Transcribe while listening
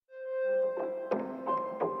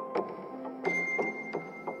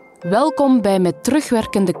Welkom bij Met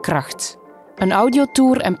Terugwerkende Kracht. Een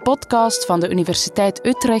audiotour en podcast van de Universiteit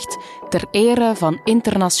Utrecht ter ere van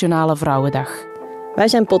Internationale Vrouwendag. Wij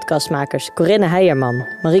zijn podcastmakers Corinne Heijerman,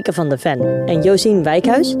 Marieke van de Ven en Josien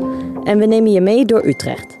Wijkhuis en we nemen je mee door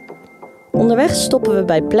Utrecht. Onderweg stoppen we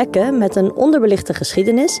bij plekken met een onderbelichte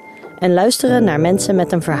geschiedenis en luisteren naar mensen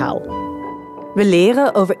met een verhaal. We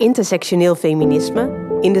leren over intersectioneel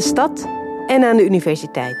feminisme in de stad en aan de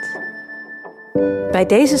universiteit. Bij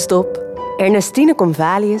deze stop Ernestine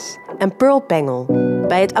Convalius en Pearl Pengel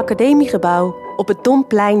bij het Academiegebouw op het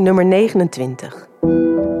Domplein nummer 29.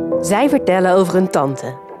 Zij vertellen over hun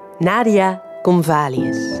tante, Nadia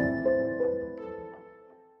Convalius.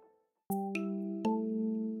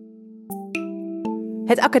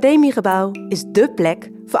 Het Academiegebouw is dé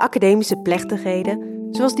plek voor academische plechtigheden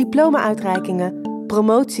zoals diploma-uitreikingen,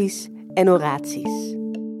 promoties en oraties.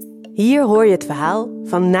 Hier hoor je het verhaal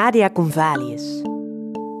van Nadia Convalius,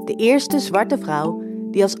 de eerste zwarte vrouw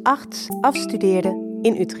die als arts afstudeerde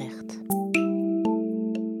in Utrecht.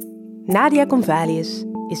 Nadia Convalius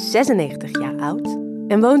is 96 jaar oud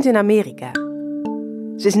en woont in Amerika.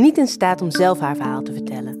 Ze is niet in staat om zelf haar verhaal te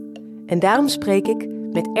vertellen. En daarom spreek ik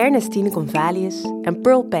met Ernestine Convalius en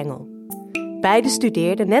Pearl Pengel. Beide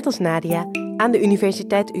studeerden, net als Nadia, aan de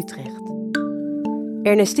Universiteit Utrecht.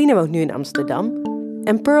 Ernestine woont nu in Amsterdam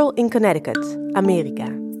en Pearl in Connecticut,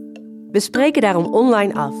 Amerika. We spreken daarom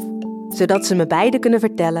online af, zodat ze me beiden kunnen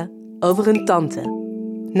vertellen over hun tante,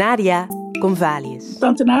 Nadia Convalius.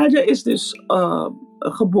 Tante Nadia is dus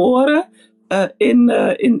geboren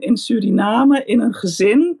in Suriname in een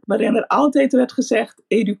gezin waarin er altijd werd gezegd: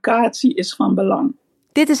 educatie is van belang.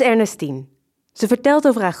 Dit is Ernestine. Ze vertelt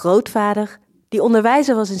over haar grootvader die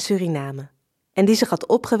onderwijzer was in Suriname en die zich had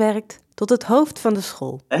opgewerkt tot het hoofd van de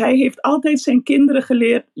school. Hij heeft altijd zijn kinderen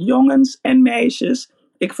geleerd, jongens en meisjes: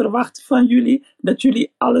 ik verwacht van jullie dat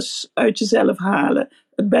jullie alles uit jezelf halen.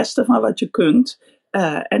 Het beste van wat je kunt.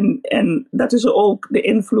 En dat is ook de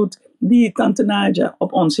invloed die tante Nadia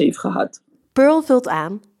op ons heeft gehad. Pearl vult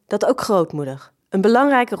aan dat ook grootmoeder een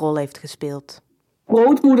belangrijke rol heeft gespeeld.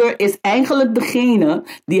 Grootmoeder is eigenlijk degene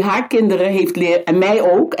die haar kinderen heeft leren, en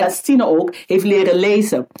mij ook, en Stine ook, heeft leren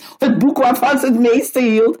lezen. Het boek waarvan ze het meeste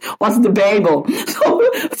hield, was de Bijbel.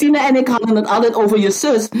 Stine en ik hadden het altijd over je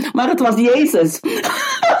zus, maar het was Jezus.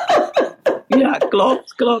 Ja,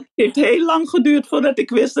 klopt. Het heeft heel lang geduurd voordat ik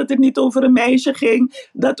wist dat het niet over een meisje ging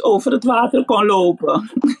dat over het water kon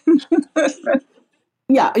lopen.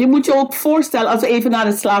 Ja, je moet je ook voorstellen, als we even naar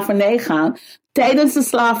de slavernij gaan. Tijdens de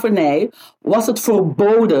slavernij was het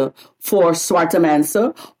verboden voor zwarte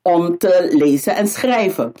mensen om te lezen en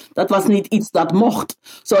schrijven. Dat was niet iets dat mocht.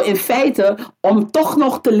 Zo in feite, om toch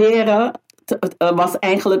nog te leren, was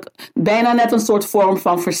eigenlijk bijna net een soort vorm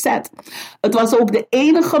van verzet. Het was ook de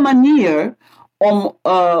enige manier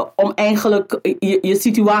om eigenlijk je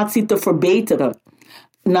situatie te verbeteren.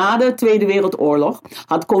 Na de Tweede Wereldoorlog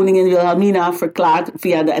had koningin Wilhelmina verklaard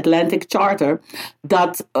via de Atlantic Charter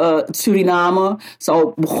dat Suriname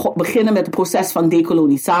zou beginnen met het proces van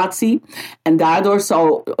dekolonisatie. En daardoor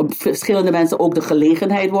zou verschillende mensen ook de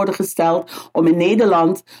gelegenheid worden gesteld om in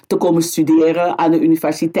Nederland te komen studeren aan de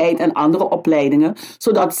universiteit en andere opleidingen,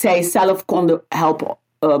 zodat zij zelf konden helpen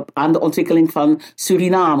aan de ontwikkeling van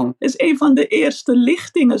Suriname. Het is een van de eerste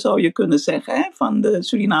lichtingen, zou je kunnen zeggen, hè, van de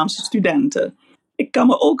Surinaamse studenten. Ik kan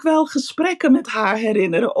me ook wel gesprekken met haar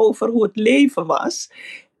herinneren over hoe het leven was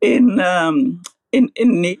in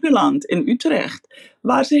Nederland, in Utrecht.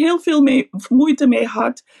 Waar ze heel veel moeite mee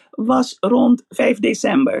had, was rond 5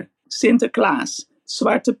 december, Sinterklaas,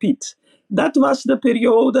 Zwarte Piet. Dat was de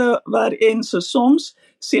periode waarin ze soms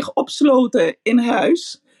zich opsloten in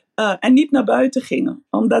huis en niet naar buiten gingen,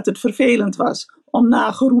 omdat het vervelend was om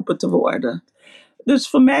nageroepen te worden. Dus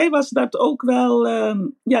voor mij was dat ook wel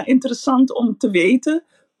interessant om te weten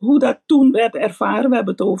hoe dat toen werd ervaren. We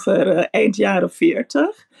hebben het over eind jaren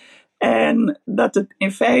 40. En dat het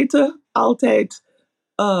in feite altijd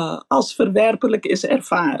als verwerpelijk is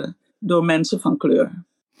ervaren door mensen van kleur.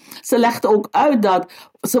 Ze legde ook uit dat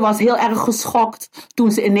ze was heel erg geschokt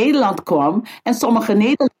toen ze in Nederland kwam en sommige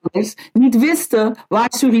Nederlanders niet wisten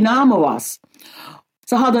waar Suriname was.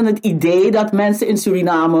 Ze hadden het idee dat mensen in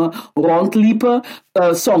Suriname rondliepen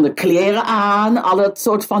zonder kleren aan, al dat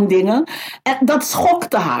soort van dingen. En dat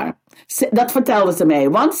schokte haar. Dat vertelde ze mij,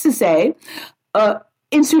 want ze zei: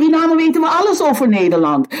 in Suriname weten we alles over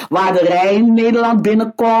Nederland. Waar de Rijn Nederland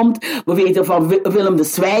binnenkomt. We weten van Willem de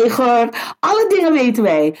Zwijger. Alle dingen weten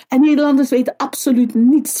wij. En Nederlanders weten absoluut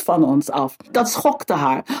niets van ons af. Dat schokte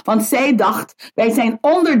haar. Want zij dacht, wij zijn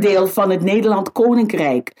onderdeel van het Nederland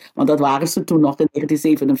Koninkrijk. Want dat waren ze toen nog in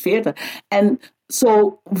 1947. En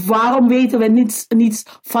waarom weten we niets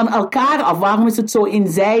van elkaar af? Waarom is het zo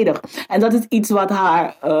eenzijdig? En dat is iets wat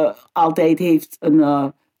haar altijd heeft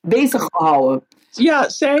bezig gehouden. Ja,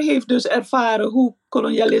 zij heeft dus ervaren hoe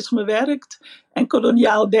kolonialisme werkt en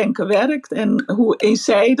koloniaal denken werkt en hoe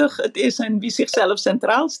eenzijdig het is en wie zichzelf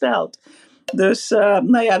centraal stelt. Dus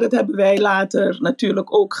dat hebben wij later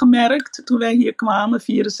natuurlijk ook gemerkt toen wij hier kwamen,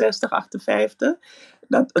 64, 58.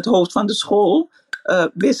 Dat het hoofd van de school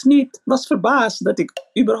was verbaasd dat ik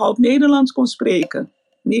überhaupt Nederlands kon spreken.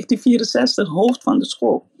 1964, hoofd van de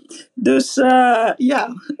school. Dus er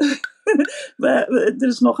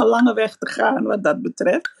is nog een lange weg te gaan wat dat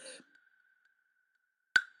betreft.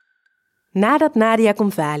 Nadat Nadia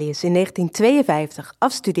Convalius in 1952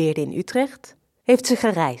 afstudeerde in Utrecht, heeft ze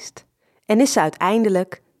gereisd en is ze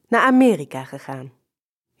uiteindelijk naar Amerika gegaan.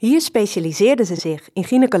 Hier specialiseerde ze zich in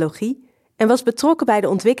gynaecologie en was betrokken bij de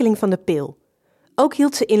ontwikkeling van de pil. Ook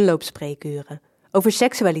hield ze inloopspreekuren over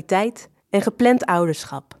seksualiteit en gepland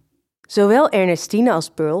ouderschap. Zowel Ernestine als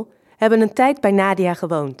Pearl hebben een tijd bij Nadia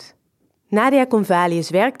gewoond. Nadia Convalius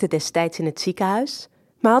werkte destijds in het ziekenhuis,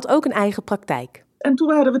 maar had ook een eigen praktijk. En toen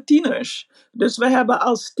waren we tieners. Dus we hebben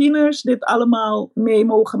als tieners dit allemaal mee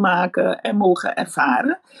mogen maken en mogen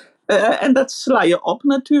ervaren. En dat sla je op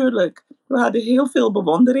natuurlijk. We hadden heel veel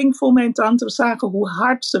bewondering voor mijn tante. We zagen hoe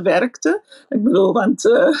hard ze werkte. Ik bedoel, want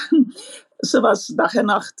ze was dag en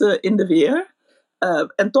nacht in de weer.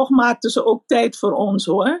 En toch maakte ze ook tijd voor ons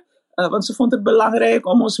hoor. Want ze vond het belangrijk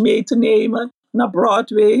om ons mee te nemen naar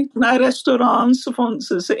Broadway, naar restaurants.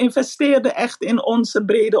 Ze investeerde echt in onze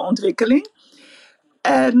brede ontwikkeling.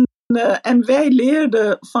 En wij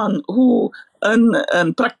leerden van hoe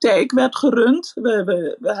een praktijk werd gerund.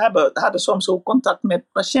 We hadden soms ook contact met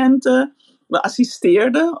patiënten. We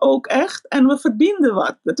assisteerden ook echt. En we verdienden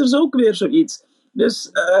wat. Dat is ook weer zoiets. Dus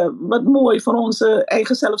wat mooi voor onze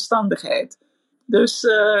eigen zelfstandigheid. Dus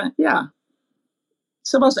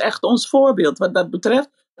ze was echt ons voorbeeld wat dat betreft.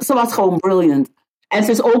 Ze was gewoon brilliant. En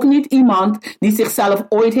ze is ook niet iemand die zichzelf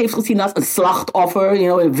ooit heeft gezien als een slachtoffer,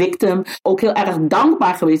 een victim. Ook heel erg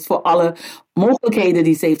dankbaar geweest voor alle mogelijkheden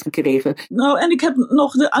die ze heeft gekregen. Nou, en ik heb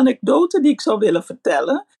nog de anekdote die ik zou willen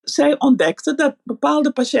vertellen. Zij ontdekte dat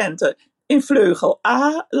bepaalde patiënten in vleugel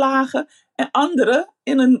A lagen en anderen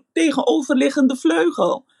in een tegenoverliggende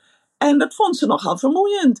vleugel. En dat vond ze nogal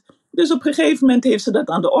vermoeiend. Dus op een gegeven moment heeft ze dat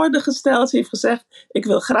aan de orde gesteld. Ze heeft gezegd, ik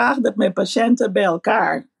wil graag dat mijn patiënten bij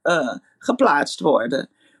elkaar geplaatst worden.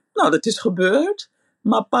 Nou, dat is gebeurd.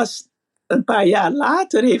 Maar pas een paar jaar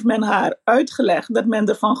later heeft men haar uitgelegd dat men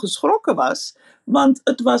ervan geschrokken was. Want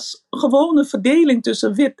het was gewoon een verdeling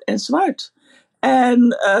tussen wit en zwart.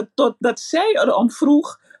 En totdat zij erom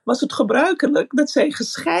vroeg, was het gebruikelijk dat zij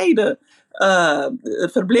gescheiden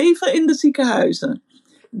verbleven in de ziekenhuizen.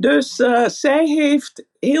 Dus zij heeft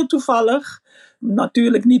heel toevallig,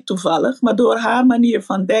 natuurlijk niet toevallig, maar door haar manier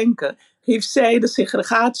van denken, heeft zij de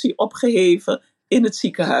segregatie opgeheven in het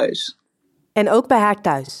ziekenhuis. En ook bij haar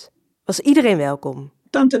thuis was iedereen welkom.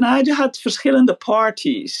 Tante Nadia had verschillende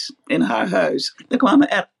parties in haar huis. Er kwamen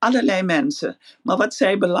er allerlei mensen. Maar wat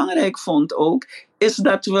zij belangrijk vond ook, is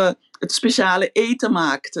dat we het speciale eten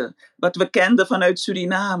maakten. Wat we kenden vanuit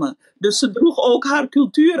Suriname. Dus ze droeg ook haar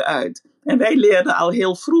cultuur uit. En wij leerden al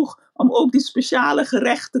heel vroeg om ook die speciale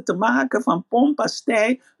gerechten te maken van pom,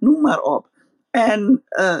 pastei, noem maar op. En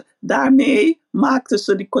daarmee maakten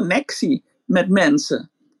ze die connectie met mensen.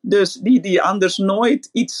 Dus die anders nooit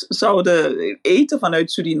iets zouden eten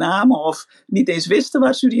vanuit Suriname of niet eens wisten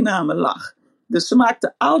waar Suriname lag. Dus ze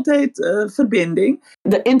maakten altijd verbinding.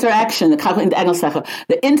 The interaction, ik ga het in het Engels zeggen.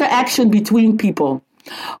 The interaction between people.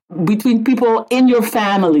 Between people in your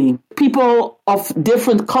family, people of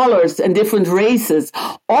different colors and different races,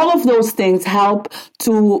 all of those things help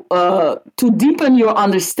to deepen your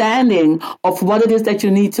understanding of what it is that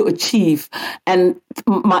you need to achieve. En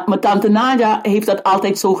mijn tante Nadia heeft dat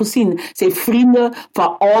altijd zo gezien. Ze heeft vrienden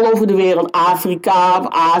van all over de wereld, Afrika,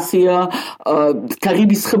 Azië, het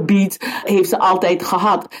Caribisch gebied, heeft ze altijd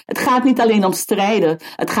gehad. Het gaat niet alleen om strijden,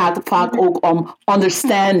 het gaat vaak ook om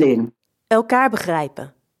understanding. Elkaar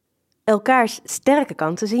begrijpen, elkaars sterke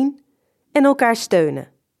kanten zien en elkaar steunen.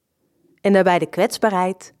 En daarbij de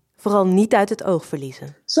kwetsbaarheid vooral niet uit het oog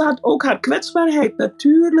verliezen. Ze had ook haar kwetsbaarheid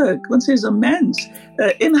natuurlijk, want ze is een mens.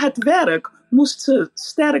 In het werk moest ze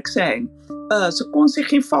sterk zijn. Ze kon zich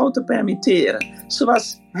geen fouten permitteren. Ze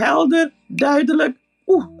was helder, duidelijk,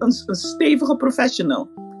 een stevige professional.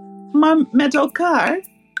 Maar met elkaar,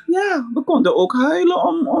 we konden ook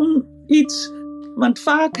huilen om iets. Want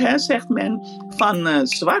vaak zegt men van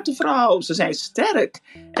zwarte vrouwen, ze zijn sterk.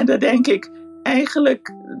 En dan denk ik,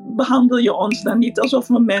 eigenlijk behandel je ons dan niet alsof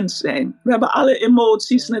we mens zijn? We hebben alle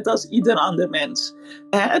emoties, net als ieder ander mens.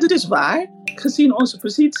 En het is waar, gezien onze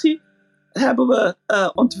positie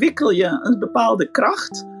ontwikkel je een bepaalde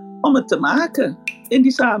kracht om het te maken in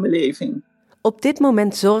die samenleving. Op dit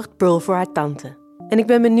moment zorgt Pearl voor haar tante. En ik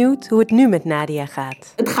ben benieuwd hoe het nu met Nadia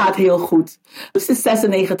gaat. Het gaat heel goed. Ze is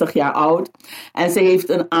 96 jaar oud en ze heeft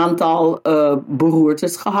een aantal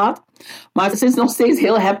beroertes gehad. Maar ze is nog steeds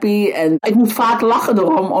heel happy en ik moet vaak lachen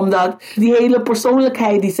erom, omdat die hele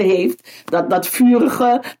persoonlijkheid die ze heeft, dat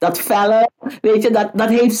vurige, dat felle, weet je, dat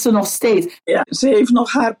heeft ze nog steeds. Ja, ze heeft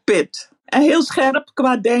nog haar pit. En heel scherp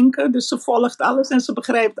qua denken, dus ze volgt alles en ze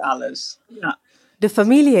begrijpt alles. Ja. De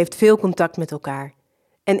familie heeft veel contact met elkaar.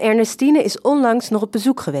 En Ernestine is onlangs nog op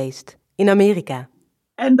bezoek geweest, in Amerika.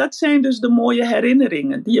 En dat zijn dus de mooie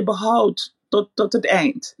herinneringen die je behoudt tot het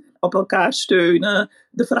eind. Op elkaar steunen,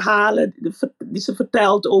 de verhalen die ze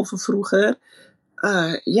vertelt over vroeger.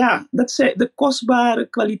 Dat zijn de kostbare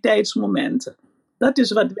kwaliteitsmomenten. Dat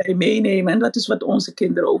is wat wij meenemen en dat is wat onze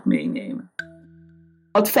kinderen ook meenemen.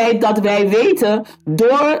 Het feit dat wij weten,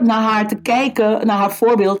 door naar haar te kijken, naar haar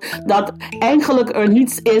voorbeeld, dat eigenlijk er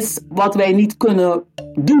niets is wat wij niet kunnen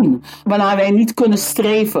doen, waarnaar wij niet kunnen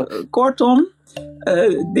streven. Kortom,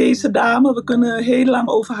 deze dame, we kunnen heel lang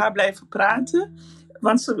over haar blijven praten.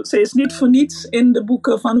 Want ze is niet voor niets in de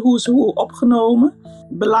boeken van Who's Who opgenomen.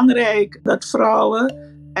 Belangrijk dat vrouwen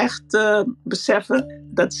echt beseffen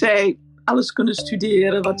dat zij alles kunnen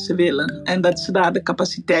studeren wat ze willen. En dat ze daar de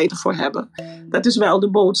capaciteiten voor hebben. Dat is wel de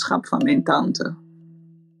boodschap van mijn tante.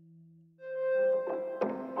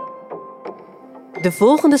 De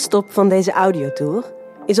volgende stop van deze audiotour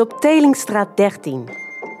is op Telingstraat 13.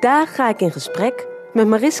 Daar ga ik in gesprek met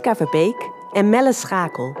Mariska Verbeek en Melle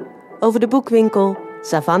Schakel over de boekwinkel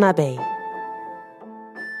Savannah B.